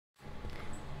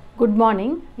Good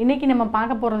morning. இன்னைக்கு நம்ம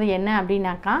பார்க்க போறது என்ன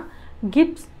அப்படினாக்கா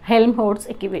Gibbs Helmholtz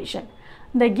equation.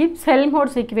 இந்த Gibbs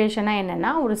Helmholtz equation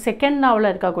என்னன்னா ஒரு செகண்ட்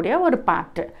லால இருக்கக்கூடிய ஒரு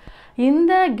பார்ட்.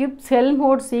 இந்த Gibbs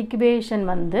Helmholtz equation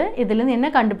வந்து இதில இருந்து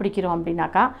என்ன கண்டுபிடிக்கிறோம்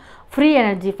அப்படினாக்கா free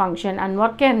energy function and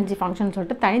work energy function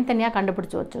சொல்லிட்டு தனித்தனியா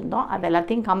கண்டுபிடிச்சு வச்சிருந்தோம். அத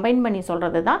எல்லாத்தையும் கம்பைன் பண்ணி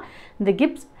சொல்றது தான் இந்த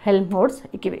Gibbs Helmholtz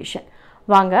equation.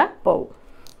 வாங்க போவோம்.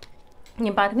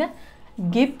 இங்க பாருங்க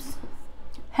Gibbs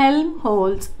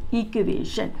Helmholtz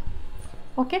equation.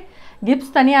 Okay, Gibbs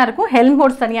தனியா இருக்கும்,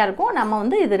 Helmholtz தனியா இருக்கும். நம்ம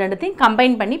வந்து இது ரெண்டுத்தையும்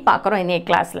கம்பைன் பண்ணி பார்க்கறோம் இந்த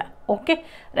கிளாஸ்ல. Okay,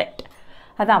 right.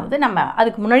 அதாவது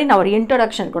அதுக்கு முன்னாடி நான் ஒரு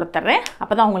இன்ட்ரோடக்ஷன் கொடுத்துறேன்.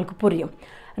 அப்பதான் உங்களுக்கு புரியும்.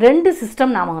 ரெண்டு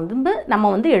சிஸ்டம் நம்ம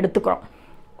வந்து எடுத்துக்கறோம்.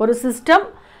 ஒரு சிஸ்டம்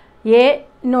A,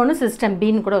 இன்னொரு சிஸ்டம்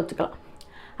B ன்னு கூட வச்சுக்கலாம்.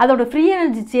 அதோட ஃப்ரீ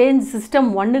எனர்ஜி சேஞ்ச் சிஸ்டம்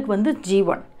 1 க்கு வந்து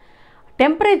G1.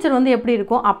 டெம்பரேச்சர் வந்து எப்படி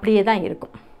இருக்கும்? அப்படியே தான்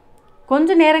இருக்கும்.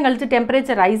 கொஞ்ச நேரம் கழிச்சு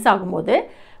டெம்பரேச்சர் ரைஸ் ஆகும்போது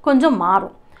கொஞ்சம்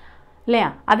மாறும் இல்லையா?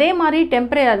 அதே மாதிரி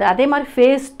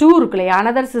ஃபேஸ் 2 இருக்கு இல்லையா?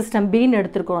 another சிஸ்டம் B ன்னு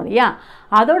எடுத்துக்கிறோம் இல்லையா?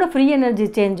 அதோட ஃப்ரீ எனர்ஜி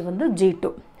சேஞ்ச் வந்து G2.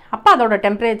 அப்போ அதோட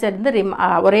டெம்பரேச்சர் வந்து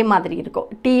ஒரே மாதிரி இருக்கும்,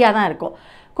 டீயா தான் இருக்கும்.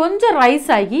 கொஞ்சம் ரைஸ்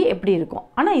ஆகி எப்படி இருக்கும்?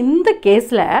 ஆனால் இந்த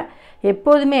கேஸில்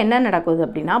எப்போதுமே என்ன நடக்குது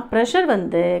அப்படின்னா ப்ரெஷர்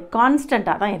வந்து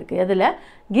கான்ஸ்டண்ட்டாக தான் இருக்குது. இதில்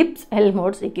கிப்ஸ்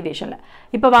ஹெல்ம்ஹோல்ட்ஸ் ஈக்குவேஷனில்.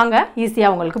 இப்போ வாங்க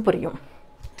ஈஸியாக உங்களுக்கு புரியும்.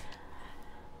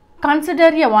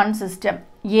 Consider a one system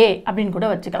A அப்படின்னு கூட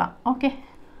வச்சுக்கலாம். Okay,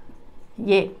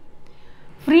 A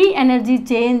free energy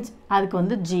change அதுக்கு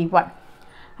வந்து G1.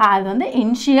 அது வந்து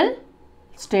இனிஷியல்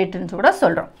ஸ்டேட்னு கூட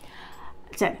சொல்கிறோம்.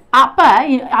 சரி, அப்போ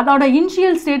அதோட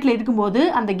இனிஷியல் ஸ்டேட்டில் இருக்கும்போது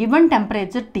அந்த கிவன்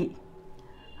டெம்பரேச்சர் T.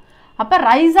 அப்போ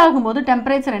ரைஸ் ஆகும்போது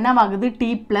டெம்பரேச்சர் என்னவாகுது? T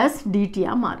 +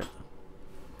 dTயாக மாறும்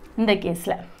இந்த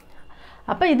கேஸில்.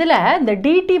 அப்போ இதில் இந்த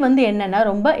DT வந்து என்னென்னா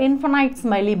ரொம்ப இன்ஃபைனைட்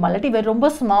ஸ்மைலி மல்லட்டி ரொம்ப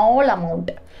ஸ்மால்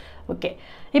அமௌண்ட். ஓகே,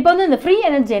 இப்போ வந்து இந்த ஃப்ரீ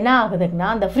எனர்ஜி என்ன ஆகுதுன்னா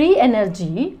அந்த free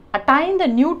energy attain the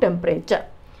new temperature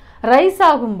rice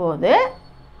ஆகும்போது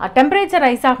டெம்பரேச்சர்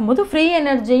ரைஸ் ஆகும்போது ஃப்ரீ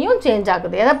எனர்ஜியும் சேஞ்ச்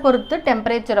ஆகுது. எதை பொறுத்து?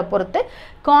 டெம்பரேச்சரை பொறுத்து,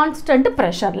 கான்ஸ்டன்ட்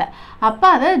ப்ரெஷரில். அப்போ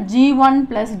அதை G1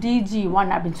 + dG1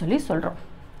 அப்படின்னு சொல்லி சொல்கிறோம்.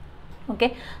 ஓகே,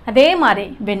 அதே மாதிரி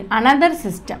when another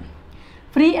system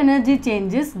free energy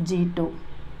changes G2,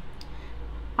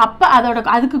 அப்போ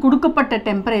அதுக்கு கொடுக்கப்பட்ட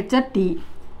டெம்பரேச்சர் T.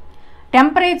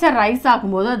 டெம்பரேச்சர் ரைஸ்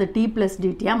ஆகும்போது அது T +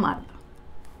 dTயாக மாறுது.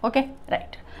 Okay,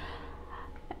 right.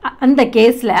 அந்த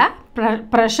கேஸில்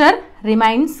ப்ரெஷர்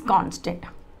ரிமைன்ஸ் கான்ஸ்டன்ட்.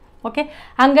 ஓகே,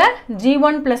 அங்கே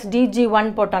G1 + dG1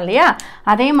 போட்டோம் இல்லையா?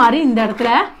 அதே மாதிரி இந்த இடத்துல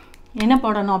என்ன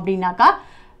போடணும் அப்படின்னாக்கா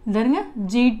இதுங்க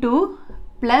G2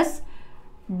 +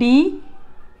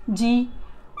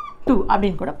 dG2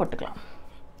 அப்படின்னு கூட போட்டுக்கலாம்.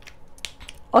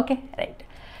 Okay, right.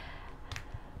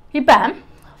 இப்போ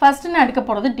ஃபஸ்ட்டு நான் எடுக்க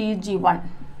போகிறது dG1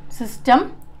 சிஸ்டம்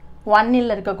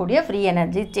 1 இருக்கக்கூடிய ஃப்ரீ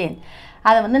எனர்ஜி சேஞ்ச்.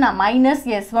 அதை வந்து நான்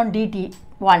 -S1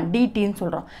 dT1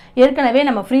 சொல்கிறோம். ஏற்கனவே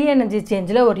நம்ம ஃப்ரீ எனர்ஜி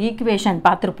சேஞ்சில் ஒரு ஈக்குவேஷன்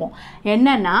பார்த்துருப்போம்.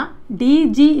 என்னென்னா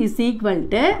dG =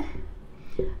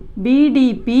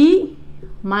 BDP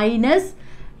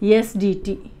 - SDT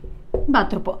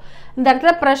பார்த்துருப்போம். இந்த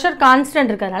இடத்துல ப்ரெஷர் கான்ஸ்டன்ட்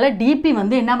இருக்கிறதுனால DP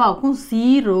வந்து என்னவாகும்?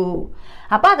 0.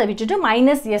 அப்போ அதை விட்டுட்டு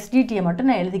 -SDTயை மட்டும்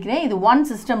நான் எழுதிக்கிறேன். இது 1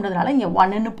 சிஸ்டம்ன்றதுனால இங்கே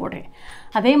 1ன்னு போடுறேன்.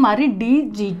 அதே மாதிரி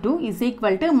dG2 =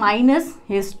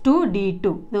 -S2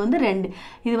 D2. இது வந்து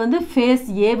இது வந்து ஃபேஸ்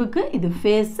ஏவுக்கு, இது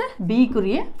face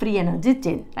பிக்குரிய free energy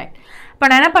change. Right. இப்போ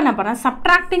நான் என்ன பண்ண போகிறேன்?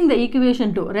 சப்ட்ராக்டிங் த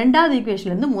ஈக்குவேஷன் 2, ரெண்டாவது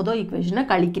ஈக்குவேஷன்லேருந்து முதல் ஈக்குவேஷனை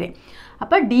கழிக்கிறேன்.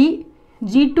 அப்போ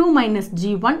dG2 -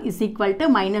 G1 =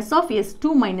 -S2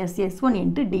 - S1 ×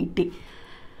 dT.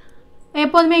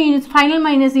 எப்போதுமே ஃபைனல்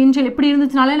மைனஸ் இனிஷியல் எப்படி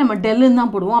இருந்துச்சுனாலே நம்ம டெல்லுன்னு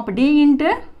தான் போடுவோம். அப்போ D ×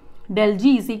 ΔG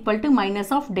 =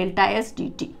 -(Δs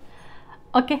dt).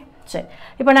 Okay, சரி.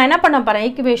 இப்போ நான் என்ன பண்ண போகிறேன்?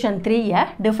 ஈக்குவேஷன் 3-ஐ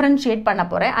டிஃப்ரென்ஷியேட் பண்ண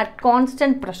போகிறேன். அட்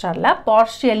கான்ஸ்டன்ட் ப்ரெஷரில்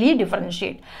பார்ஷியலி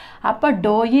டிஃப்ரென்ஷியேட். அப்போ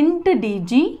டோ ×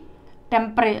 dG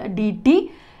dt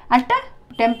அட்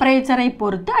டெம்பரேச்சரை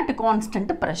பொறுத்து அட்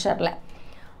கான்ஸ்டன்ட் ப்ரெஷரில்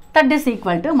that is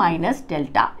equal to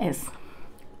 -Δs.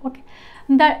 Okay,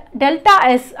 இந்த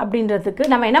Δs அப்படின்றதுக்கு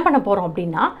நம்ம என்ன பண்ண போகிறோம்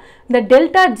அப்படின்னா இந்த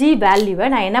ΔG வேல்யூவை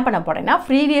நான் என்ன பண்ண போகிறேன்னா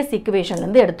ப்ரீவியஸ்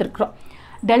ஈக்குவேஷன்லேருந்து எடுத்துருக்குறோம்.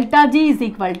 ΔG =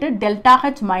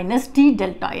 ΔH -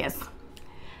 T∆S.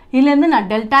 இதுலேருந்து நான்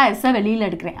ΔSஐ வெளியில்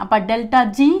எடுக்கிறேன். அப்போ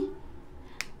ΔG -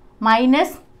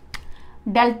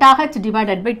 ΔH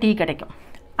 / T கிடைக்கும்.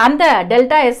 அந்த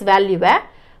ΔS வேல்யூவை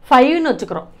 5ன்னு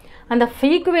வச்சுக்கிறோம். அந்த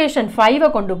ஈக்குவேஷன் 5ஐ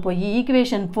கொண்டு போய்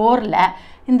ஈக்குவேஷன் 4ல்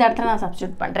இந்த இடத்துல நான்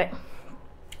சப்ஸ்டியூட் பண்ணுறேன்.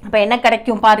 அப்போ என்ன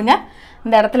கிடைக்கும் பாருங்கள்?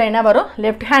 இந்த இடத்துல என்ன வரும்?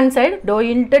 Left hand side to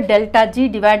 × ΔG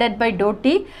 / ΔT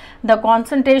the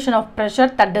concentration of pressure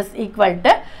that is equal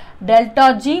to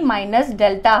ΔG -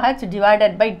 ΔH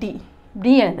 / T.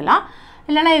 இப்படி எழுதலாம்.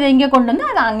 இல்லைனா இதை இங்கே கொண்டு வந்து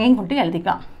அதை அங்கேயும் கொண்டு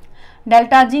எழுதிக்கலாம்.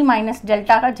 ΔG -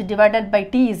 ΔH /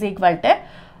 T is equal to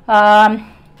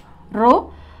rho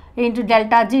into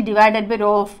delta G divided by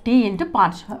rho of T into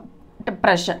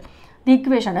pressure. The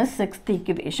equation is 6th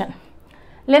equation.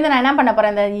 இல்லைந்து நான் என்ன பண்ண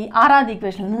போகிறேன், இந்த 6வது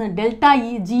ஈக்குவேஷன்லேருந்து டெல்டா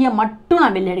ஜியை மட்டும்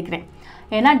நான் வெளியே எடுக்கிறேன்.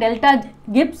 ஏன்னா டெல்டா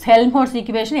கிப்ஸ் ஹெல்ம்ஹோல்ட்ஸ்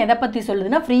ஈக்குவேஷன் எதை பற்றி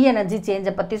சொல்லுதுன்னா ஃப்ரீ எனர்ஜி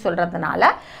சேஞ்சை பற்றி சொல்கிறதுனால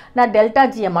நான் டெல்டா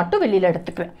ஜியை மட்டும் வெளியில்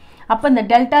எடுத்துக்கிறேன். அப்போ இந்த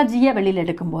டெல்டா ஜியை வெளியில்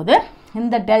எடுக்கும்போது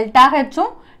இந்த டெல்டா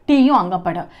ஹெச்சும் டீயும் அங்கே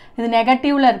போய்டும். இது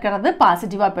நெகட்டிவில் இருக்கிறது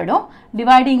பாசிட்டிவாக போய்டும்,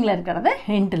 டிவைடிங்கில் இருக்கிறது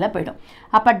இன்ட்டில் போய்டும்.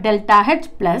 அப்போ delta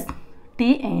H plus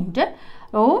D into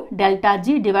row delta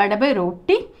G divided by row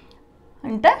D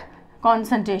into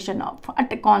concentration of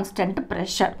at constant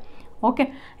pressure. Okay,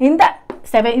 இந்த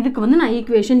இதுக்கு வந்து நான்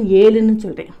ஈக்குவேஷன் 7ன்னு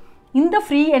சொல்கிறேன். இந்த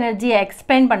ஃப்ரீ எனர்ஜியை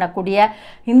எக்ஸ்பிளைன் பண்ணக்கூடிய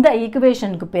இந்த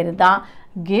ஈக்குவேஷனுக்கு பேர் தான்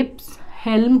Gibbs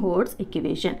Helmholtz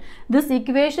equation. This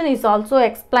equation is also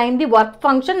explain the work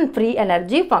function and free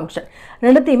energy function.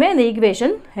 ரெண்டுத்தையுமே இந்த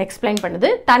ஈக்குவேஷன் எக்ஸ்பிளைன் பண்ணுது.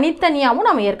 தனித்தனியாகவும்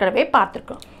நம்ம ஏற்கனவே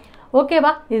பார்த்துருக்கோம்.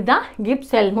 ஓகேவா, இதுதான்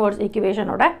கிப்ஸ் ஹெல்ம்ஹோல்ட்ஸ்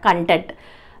ஈக்குவேஷனோட கண்டென்ட்.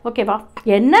 ஓகேவா,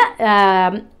 என்ன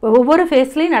ஒவ்வொரு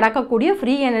ஃபேஸ்லேயும் நடக்கக்கூடிய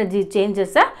ஃப்ரீ எனர்ஜி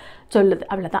சேஞ்சஸை சொல்லுது,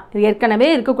 அவ்வளோதான். இது ஏற்கனவே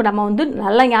இருக்கக்கூட நம்ம வந்து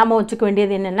நல்லா ஞாபகம் வச்சுக்க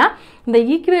வேண்டியது என்னென்னா, இந்த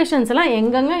ஈக்குவேஷன்ஸ் எல்லாம்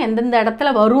எங்கெங்கே எந்தெந்த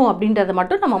இடத்துல வரும் அப்படின்றத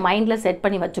மட்டும் நம்ம மைண்டில் செட்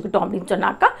பண்ணி வச்சுக்கிட்டோம் அப்படின்னு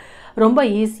சொன்னாக்கா ரொம்ப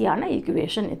ஈஸியான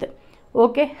ஈக்குவேஷன் இது.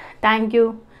 Okay, thank you.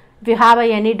 If you have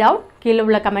any doubt கீழே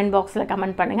உள்ள கமெண்ட் பாக்ஸில்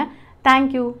கமெண்ட் பண்ணுங்கள்.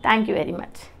 Thank you very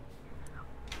much.